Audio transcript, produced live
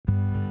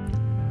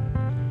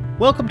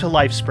Welcome to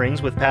Life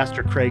Springs with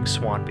Pastor Craig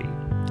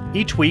Swanby.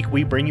 Each week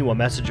we bring you a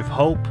message of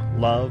hope,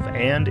 love,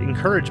 and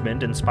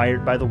encouragement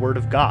inspired by the Word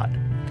of God.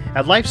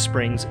 At Life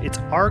Springs, it's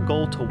our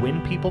goal to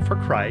win people for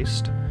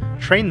Christ,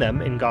 train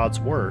them in God's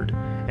Word,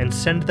 and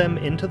send them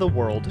into the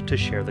world to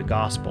share the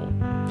gospel.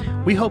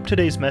 We hope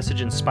today's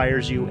message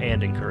inspires you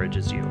and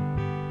encourages you.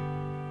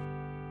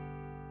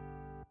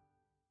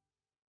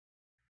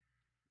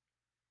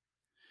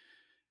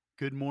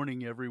 Good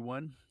morning,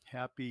 everyone.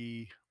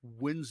 Happy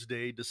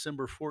Wednesday,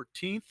 December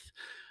 14th.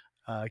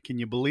 Can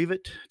you believe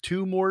it?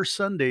 2 more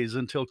Sundays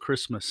until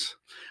Christmas.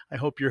 I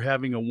hope you're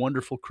having a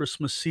wonderful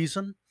Christmas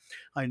season.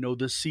 I know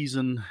this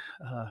season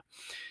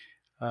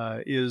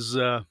is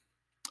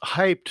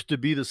hyped to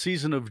be the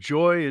season of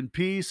joy and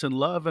peace and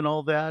love and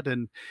all that.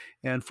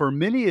 And for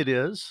many it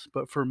is,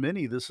 but for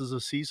many, this is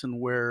a season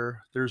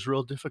where there's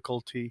real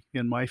difficulty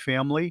in my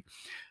family.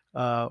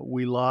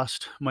 We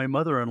lost my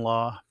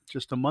mother-in-law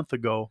just a month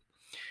ago.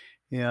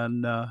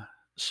 And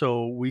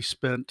so we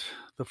spent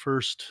the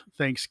first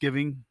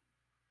Thanksgiving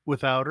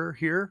without her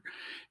here,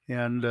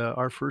 and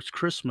our first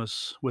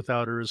Christmas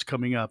without her is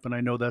coming up. And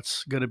I know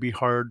that's going to be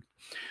hard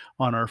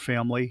on our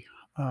family.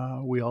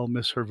 We all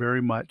miss her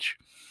very much.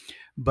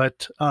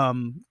 But,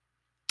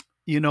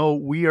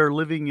 we are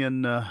living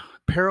in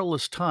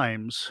perilous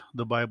times,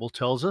 the Bible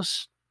tells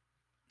us.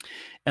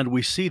 And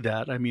we see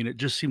that. I mean, it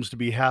just seems to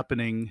be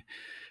happening.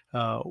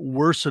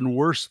 Worse and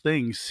worse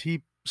things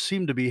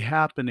seem to be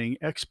happening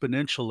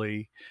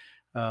exponentially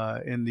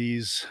in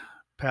these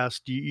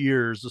past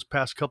years, this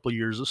past couple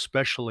years,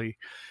 especially.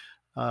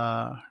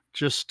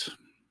 Just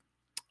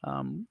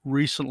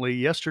recently,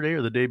 yesterday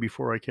or the day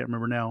before, I can't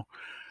remember now,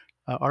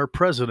 our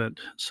president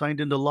signed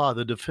into law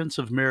the Defense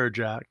of Marriage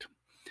Act,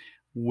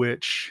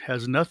 which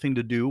has nothing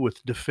to do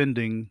with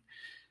defending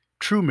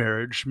true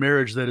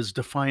marriage that is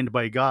defined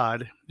by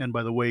God. And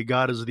by the way,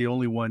 God is the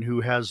only one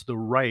who has the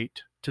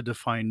right to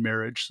define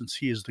marriage since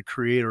he is the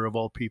creator of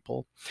all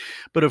people.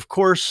 But of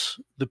course,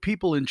 the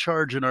people in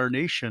charge in our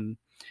nation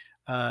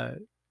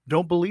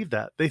don't believe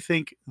that. They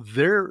think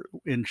they're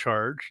in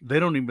charge. They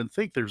don't even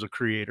think there's a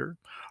creator.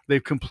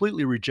 They've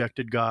completely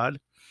rejected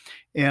God.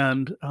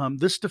 And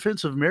this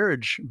defense of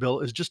marriage bill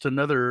is just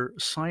another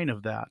sign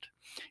of that.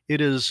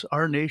 It is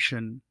our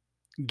nation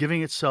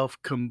giving itself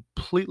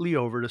completely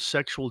over to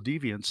sexual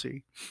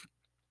deviancy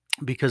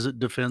because it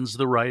defends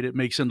the right. It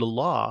makes into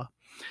law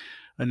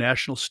a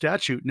national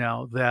statute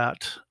now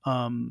that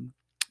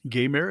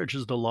gay marriage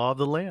is the law of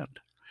the land.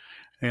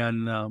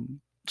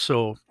 And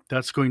so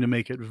that's going to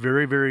make it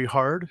very, very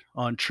hard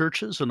on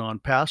churches and on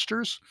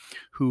pastors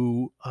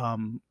who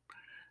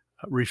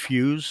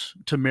refuse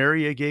to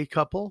marry a gay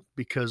couple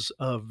because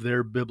of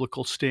their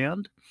biblical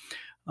stand.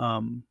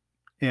 And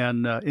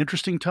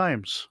interesting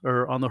times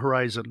are on the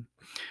horizon.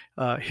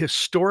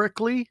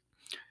 Historically,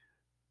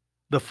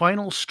 the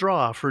final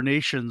straw for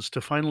nations to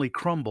finally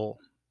crumble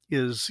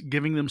is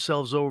giving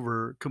themselves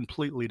over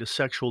completely to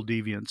sexual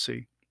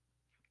deviancy.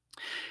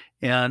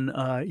 And,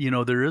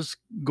 there is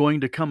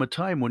going to come a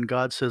time when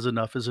God says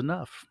enough is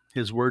enough.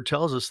 His word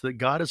tells us that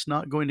God is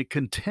not going to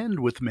contend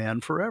with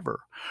man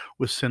forever,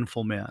 with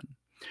sinful men.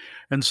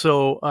 And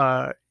so,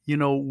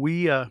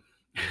 we,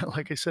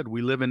 like I said,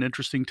 we live in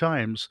interesting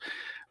times.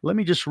 Let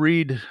me just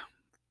read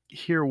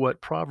here what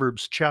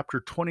Proverbs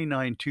chapter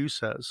 29:2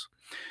 says.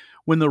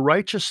 When the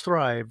righteous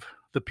thrive,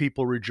 the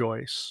people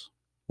rejoice.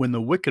 When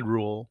the wicked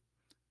rule,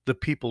 the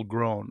people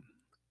groan.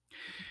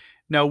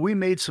 Now, we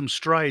made some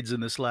strides in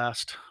this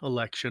last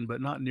election,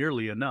 but not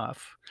nearly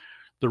enough.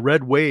 The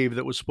red wave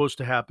that was supposed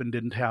to happen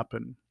didn't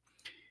happen.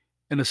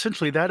 And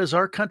essentially, that is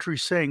our country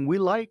saying we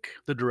like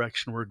the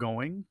direction we're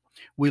going.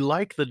 We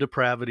like the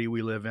depravity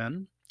we live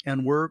in,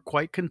 and we're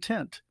quite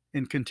content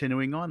in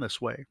continuing on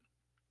this way.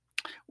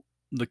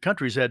 The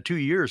country's had 2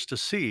 years to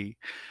see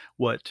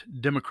what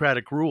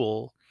democratic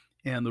rule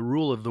and the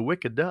rule of the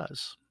wicked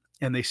does.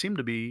 And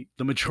the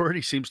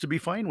majority seems to be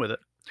fine with it.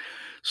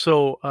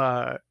 So,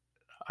 I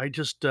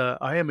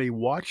am a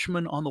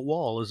watchman on the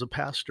wall as a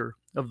pastor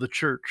of the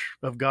church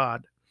of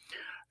God.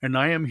 And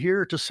I am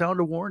here to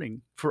sound a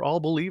warning for all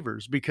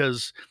believers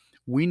because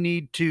we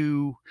need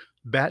to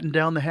batten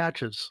down the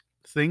hatches.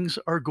 Things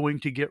are going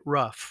to get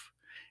rough.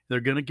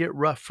 They're going to get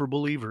rough for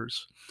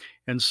believers.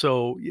 And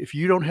so if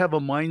you don't have a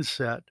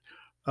mindset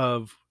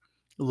of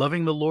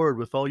loving the Lord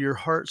with all your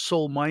heart,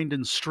 soul, mind,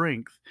 and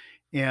strength,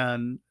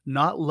 and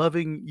not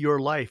loving your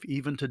life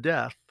even to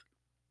death,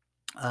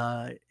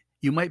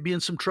 you might be in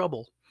some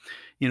trouble.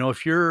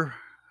 If your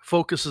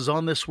focus is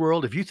on this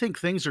world, if you think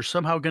things are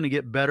somehow going to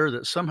get better,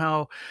 that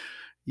somehow,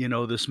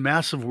 this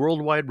massive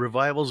worldwide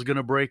revival is going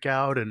to break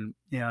out and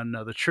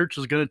the church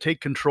is going to take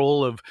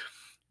control of,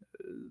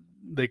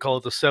 they call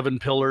it the 7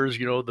 pillars,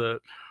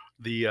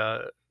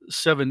 the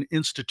 7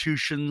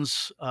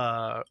 institutions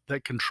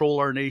that control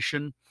our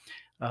nation.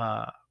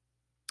 I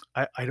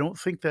don't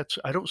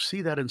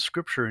see that in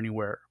scripture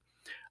anywhere.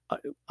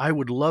 I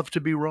would love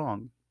to be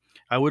wrong.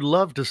 I would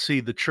love to see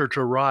the church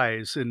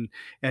arise and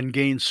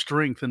gain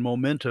strength and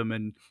momentum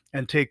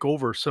and take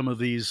over some of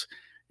these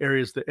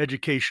areas, the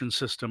education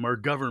system, our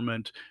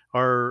government,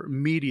 our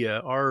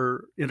media,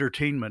 our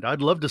entertainment.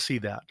 I'd love to see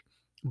that,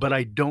 but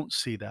I don't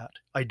see that.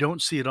 I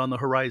don't see it on the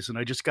horizon.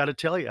 I just got to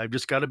tell you, I've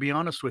just got to be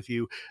honest with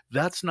you.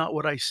 That's not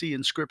what I see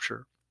in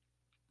Scripture.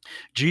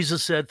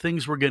 Jesus said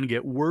things were going to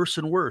get worse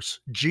and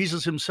worse.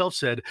 Jesus himself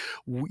said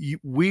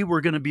we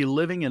were going to be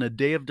living in a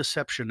day of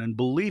deception. And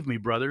believe me,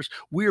 brothers,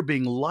 we are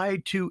being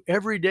lied to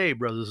every day,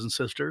 brothers and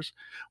sisters.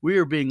 We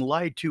are being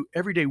lied to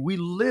every day. We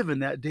live in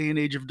that day and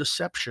age of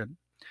deception.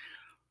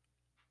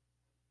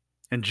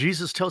 And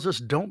Jesus tells us,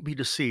 don't be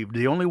deceived.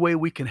 The only way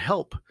we can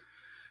help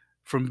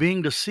from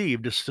being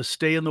deceived is to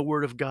stay in the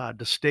Word of God,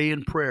 to stay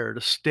in prayer,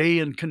 to stay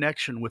in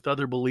connection with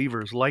other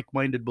believers,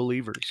 like-minded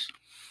believers.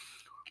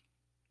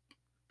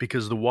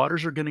 Because the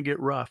waters are going to get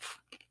rough.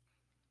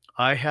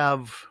 I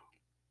have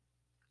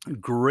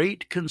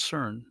great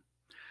concern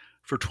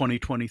for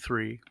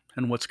 2023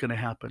 and what's going to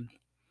happen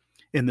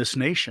in this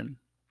nation.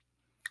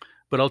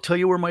 But I'll tell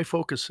you where my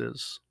focus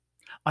is.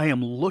 I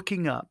am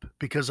looking up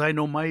because I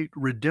know my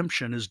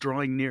redemption is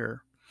drawing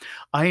near.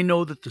 I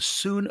know that the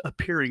soon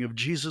appearing of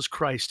Jesus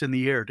Christ in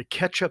the air to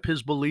catch up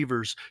his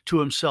believers to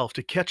himself,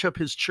 to catch up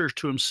his church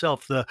to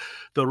himself, the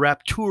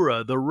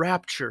raptura, the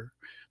rapture,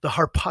 the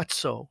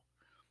harpazo,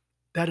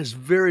 that is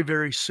very,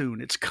 very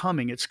soon. It's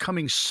coming. It's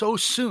coming so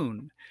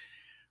soon.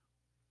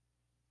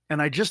 And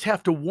I just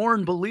have to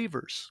warn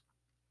believers,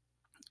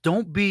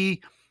 don't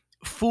be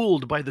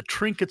fooled by the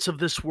trinkets of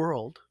this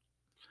world.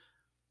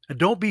 And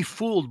don't be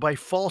fooled by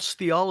false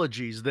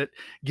theologies that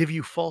give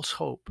you false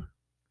hope.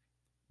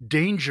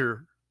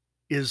 Danger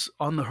is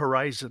on the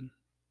horizon.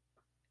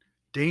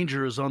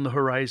 Danger is on the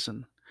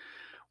horizon.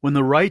 When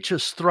the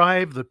righteous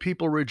thrive, the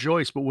people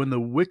rejoice. But when the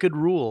wicked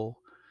rule,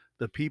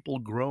 the people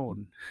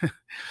groan.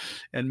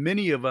 And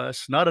many of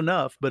us, not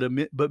enough,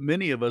 but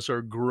many of us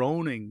are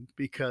groaning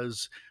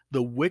because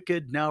the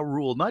wicked now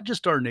rule, not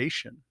just our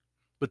nation,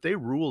 but they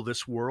rule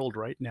this world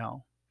right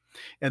now.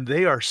 And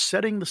they are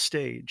setting the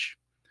stage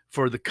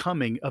for the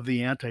coming of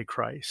the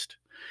Antichrist.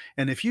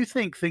 And if you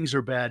think things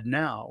are bad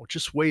now,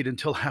 just wait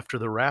until after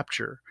the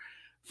rapture.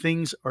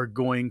 Things are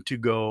going to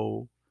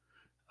go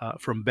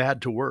from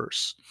bad to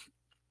worse.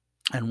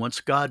 And once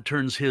God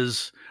turns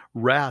his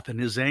wrath and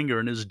his anger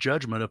and his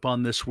judgment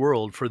upon this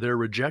world for their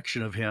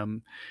rejection of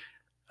him,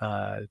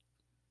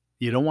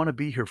 you don't want to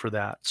be here for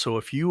that. So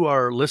if you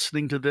are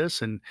listening to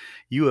this and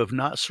you have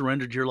not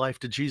surrendered your life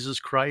to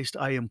Jesus Christ,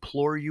 I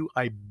implore you,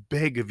 I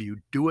beg of you,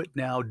 do it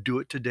now, do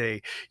it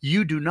today.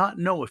 You do not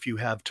know if you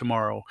have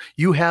tomorrow.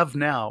 You have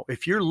now.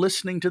 If you're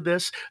listening to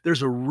this,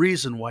 there's a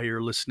reason why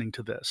you're listening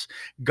to this.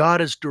 God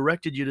has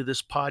directed you to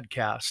this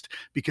podcast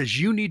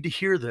because you need to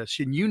hear this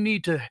and you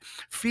need to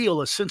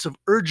feel a sense of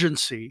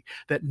urgency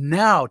that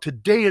now,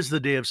 today is the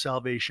day of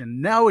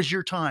salvation. Now is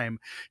your time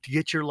to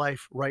get your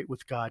life right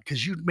with God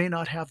because you may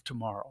not have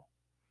tomorrow.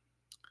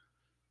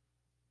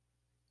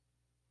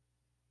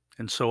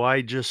 And so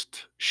I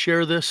just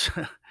share this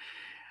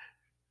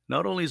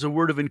not only as a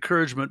word of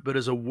encouragement, but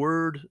as a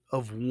word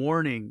of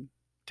warning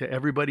to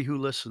everybody who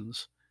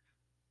listens.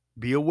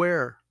 Be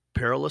aware,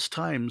 perilous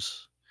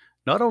times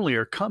not only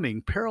are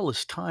coming,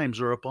 perilous times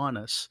are upon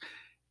us,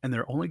 and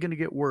they're only going to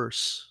get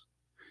worse.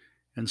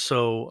 And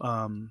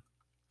so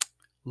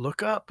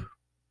look up,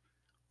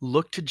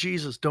 look to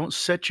Jesus. Don't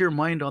set your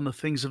mind on the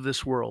things of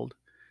this world.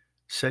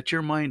 Set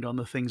your mind on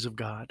the things of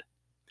God.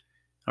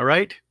 All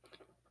right?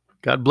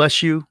 God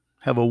bless you.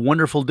 Have a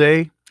wonderful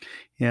day,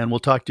 and we'll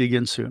talk to you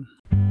again soon.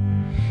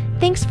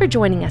 Thanks for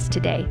joining us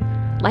today.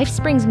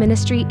 LifeSprings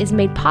Ministry is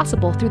made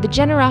possible through the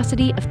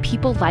generosity of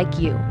people like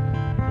you.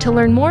 To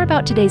learn more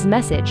about today's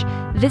message,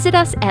 visit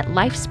us at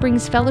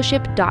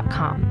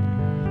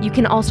lifespringsfellowship.com. You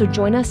can also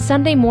join us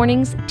Sunday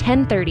mornings,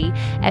 10:30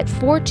 at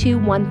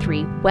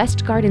 4213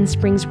 West Garden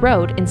Springs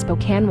Road in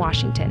Spokane,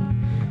 Washington.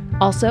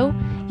 Also,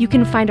 you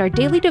can find our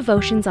daily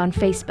devotions on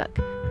Facebook.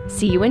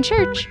 See you in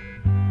church!